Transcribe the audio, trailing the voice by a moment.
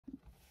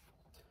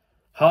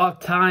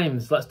Hard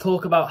times. Let's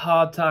talk about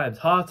hard times.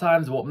 Hard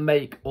times are what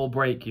make or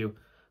break you.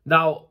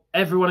 Now,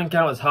 everyone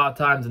encounters hard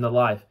times in their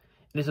life.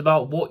 And it's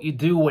about what you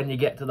do when you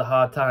get to the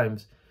hard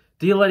times.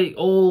 Do you let it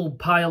all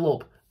pile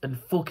up and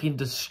fucking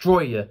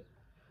destroy you?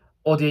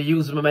 Or do you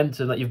use the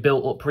momentum that you've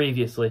built up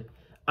previously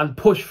and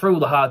push through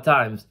the hard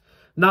times?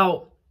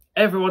 Now,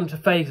 everyone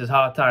faces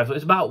hard times, but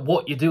it's about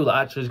what you do that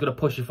actually is going to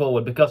push you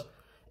forward, because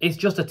it's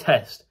just a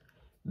test.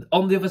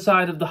 On the other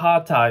side of the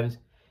hard times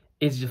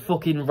is your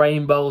fucking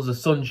rainbows, the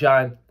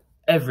sunshine,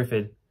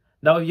 everything.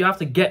 Now, you have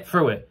to get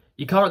through it.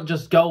 You can't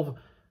just go...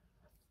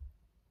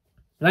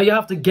 Now, you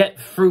have to get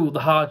through the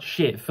hard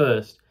shit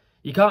first.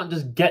 You can't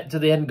just get to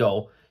the end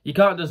goal. You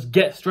can't just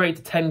get straight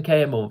to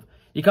 10k a month.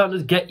 You can't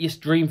just get your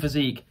dream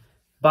physique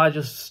by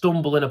just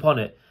stumbling upon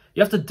it.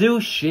 You have to do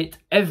shit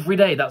every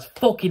day. That's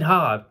fucking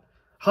hard.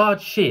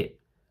 Hard shit.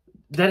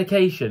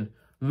 Dedication.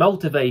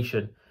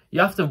 Motivation.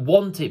 You have to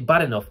want it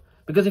bad enough.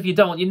 Because if you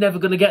don't, you're never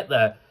going to get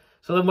there.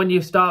 So then when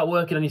you start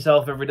working on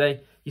yourself every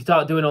day, you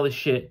start doing all this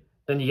shit,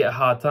 then you get a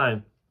hard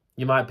time.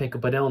 You might pick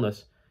up an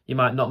illness. You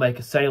might not make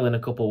a sale in a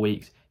couple of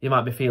weeks. You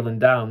might be feeling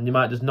down. You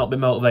might just not be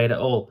motivated at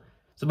all.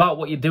 It's about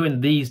what you're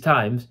doing these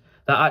times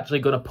that are actually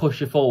going to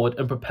push you forward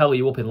and propel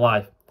you up in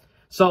life.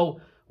 So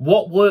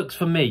what works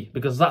for me,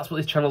 because that's what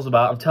this channel's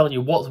about, I'm telling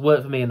you what's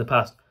worked for me in the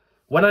past.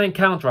 When I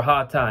encounter a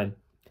hard time,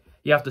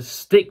 you have to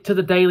stick to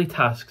the daily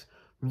tasks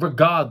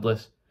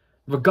regardless.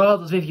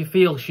 Regardless if you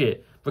feel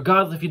shit.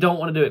 Regardless if you don't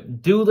want to do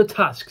it. Do the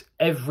tasks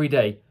every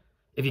day.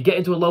 If you get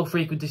into a low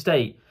frequency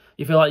state,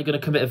 you feel like you're going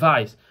to commit a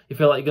vice, you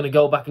feel like you're going to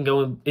go back and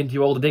go into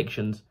your old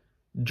addictions,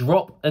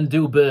 drop and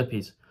do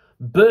burpees.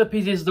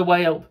 Burpees is the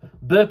way up.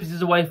 Burpees is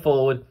the way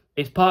forward.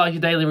 It's part of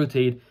your daily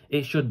routine.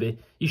 It should be.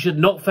 You should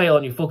not fail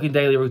on your fucking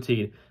daily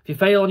routine. If you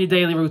fail on your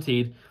daily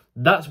routine,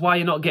 that's why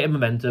you're not getting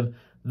momentum.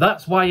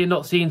 That's why you're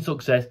not seeing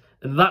success.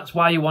 And that's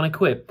why you want to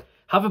quit.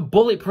 Have a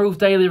bulletproof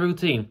daily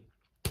routine.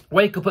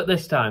 Wake up at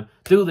this time.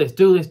 Do this,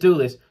 do this, do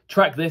this.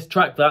 Track this,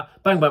 track that.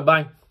 Bang, bang,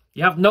 bang.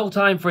 You have no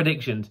time for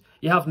addictions.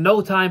 You have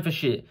no time for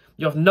shit.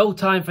 You have no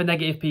time for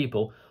negative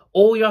people.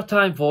 All you have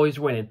time for is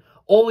winning.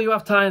 All you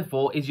have time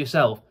for is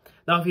yourself.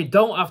 Now, if you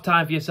don't have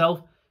time for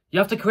yourself, you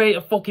have to create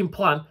a fucking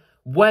plan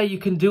where you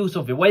can do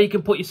something, where you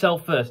can put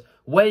yourself first,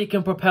 where you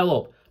can propel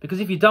up. Because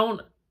if you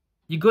don't,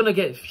 you're going to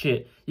get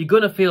shit. You're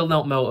going to feel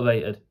not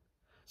motivated.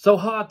 So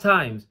hard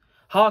times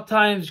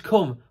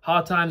come,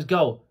 hard times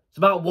go. It's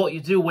about what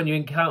you do when you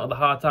encounter the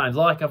hard times,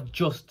 like I've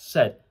just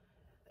said.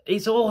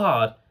 It's all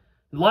hard.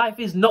 Life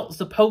is not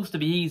supposed to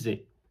be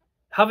easy.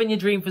 Having your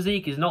dream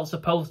physique is not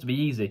supposed to be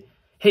easy.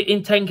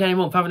 Hitting 10k a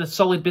month, having a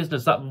solid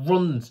business that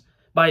runs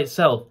by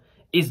itself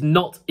is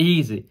not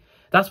easy.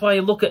 That's why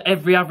you look at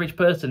every average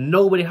person.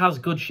 Nobody has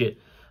good shit.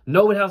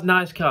 Nobody has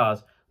nice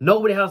cars.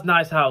 Nobody has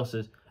nice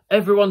houses.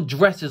 Everyone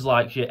dresses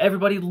like shit.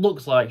 Everybody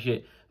looks like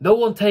shit. No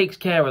one takes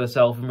care of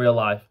themselves in real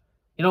life.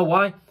 You know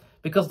why?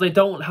 Because they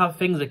don't have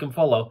things they can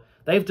follow.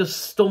 They've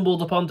just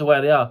stumbled upon to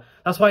where they are.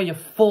 That's why you're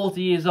 40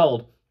 years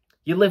old.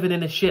 You're living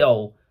in a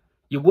shithole.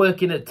 You're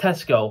working at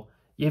Tesco.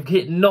 You've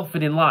hit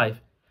nothing in life.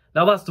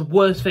 Now that's the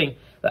worst thing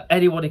that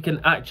anybody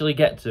can actually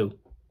get to.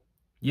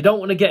 You don't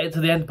want to get it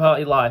to the end part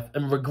of your life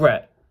and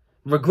regret.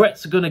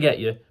 Regret's going to get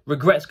you.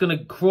 Regret's going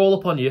to crawl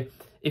upon you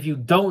if you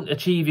don't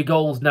achieve your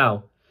goals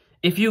now.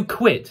 If you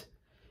quit,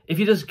 if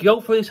you just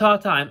go through this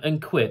hard time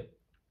and quit,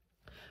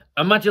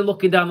 imagine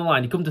looking down the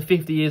line, you come to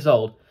 50 years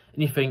old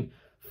and you think,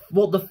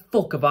 what the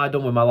fuck have I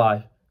done with my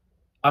life?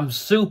 I'm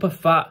super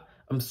fat,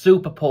 I'm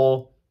super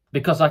poor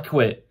because I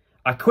quit.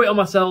 I quit on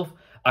myself,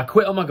 I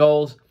quit on my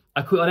goals,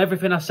 I quit on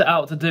everything I set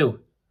out to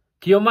do.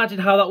 Can you imagine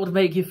how that would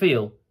make you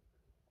feel?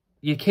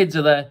 Your kids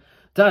are there,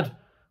 Dad,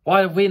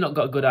 why have we not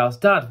got a good house?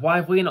 Dad, why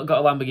have we not got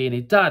a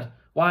Lamborghini? Dad,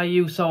 why are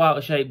you so out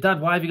of shape?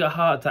 Dad, why have you got a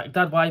heart attack?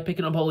 Dad, why are you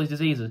picking up all these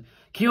diseases?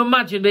 Can you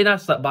imagine being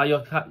asked that by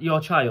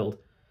your child?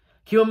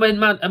 Can you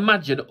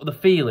imagine the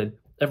feeling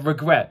of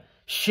regret?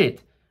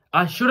 Shit,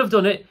 I should have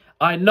done it.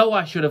 I know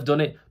I should have done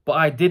it, but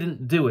I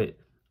didn't do it.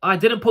 I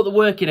didn't put the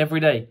work in every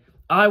day.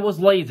 I was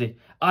lazy.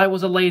 I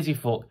was a lazy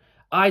fuck.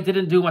 I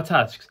didn't do my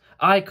tasks.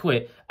 I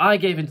quit. I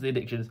gave into the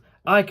addictions.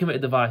 I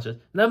committed the vices.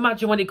 Now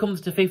imagine when it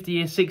comes to 50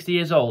 years, 60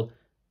 years old,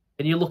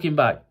 and you're looking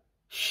back.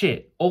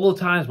 Shit, all the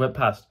times went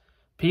past.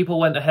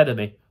 People went ahead of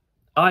me.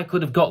 I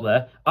could have got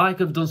there. I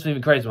could have done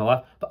something crazy in my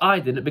life, but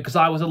I didn't because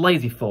I was a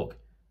lazy fuck.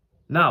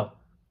 Now,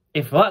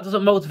 if that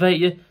doesn't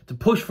motivate you to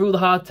push through the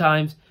hard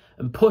times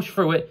and push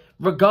through it,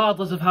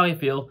 regardless of how you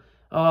feel,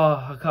 oh,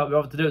 I can't be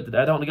bothered to do it today,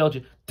 I don't want to go to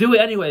you. Do it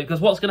anyway,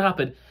 because what's going to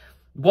happen?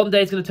 One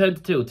day is going to turn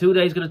to 2, 2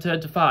 days is going to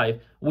turn to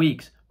 5,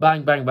 weeks,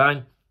 bang, bang,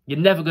 bang. You're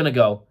never going to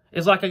go.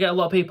 It's like I get a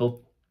lot of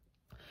people,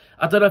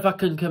 I don't know if I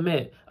can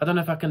commit, I don't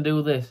know if I can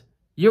do this.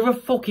 You're a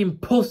fucking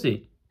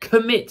pussy.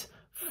 Commit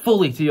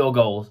fully to your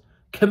goals.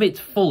 Commit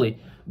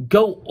fully.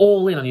 Go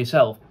all in on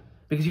yourself.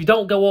 Because if you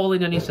don't go all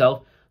in on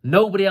yourself,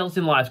 nobody else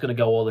in life is going to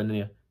go all in on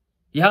you.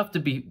 You have to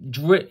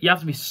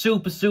be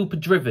super, super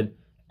driven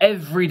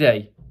every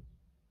day.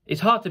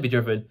 It's hard to be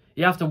driven.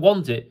 You have to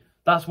want it.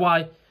 That's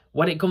why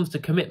when it comes to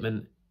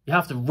commitment, you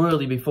have to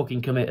really be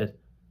fucking committed.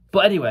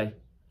 But anyway,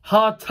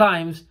 hard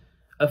times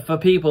for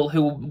people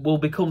who will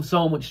become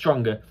so much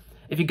stronger.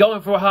 If you're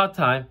going through a hard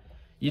time,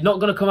 you're not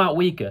going to come out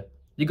weaker.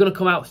 You're going to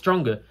come out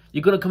stronger.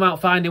 You're going to come out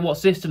finding what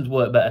systems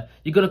work better.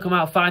 You're going to come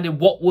out finding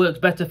what works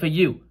better for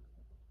you.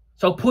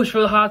 So push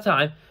through the hard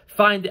time,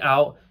 find it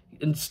out,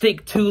 and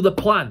stick to the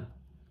plan.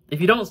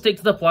 If you don't stick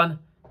to the plan,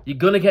 you're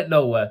going to get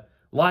nowhere.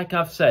 Like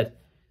I've said,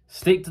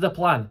 stick to the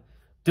plan.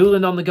 Do the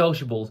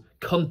non-negotiables.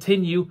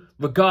 Continue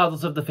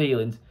regardless of the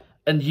feelings.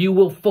 And you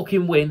will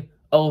fucking win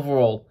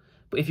overall.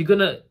 But if you're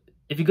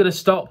gonna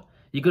stop,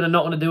 you're gonna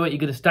not want to do it, you're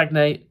gonna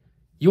stagnate,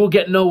 you will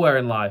get nowhere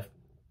in life.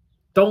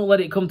 Don't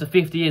let it come to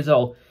 50 years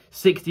old,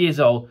 60 years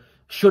old,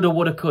 shoulda,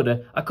 woulda,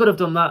 coulda. I could have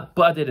done that,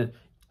 but I didn't.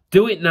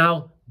 Do it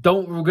now.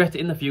 Don't regret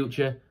it in the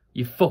future.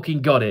 You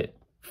fucking got it.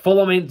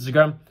 Follow me on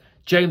Instagram,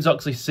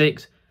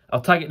 JamesOxley6.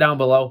 I'll tag it down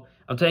below.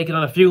 I'm taking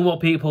on a few more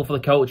people for the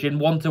coaching,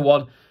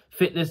 one-to-one,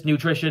 fitness,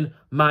 nutrition,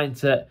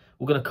 mindset.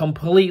 We're going to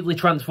completely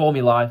transform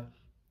your life.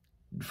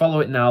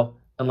 Follow it now,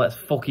 and let's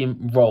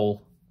fucking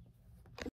roll.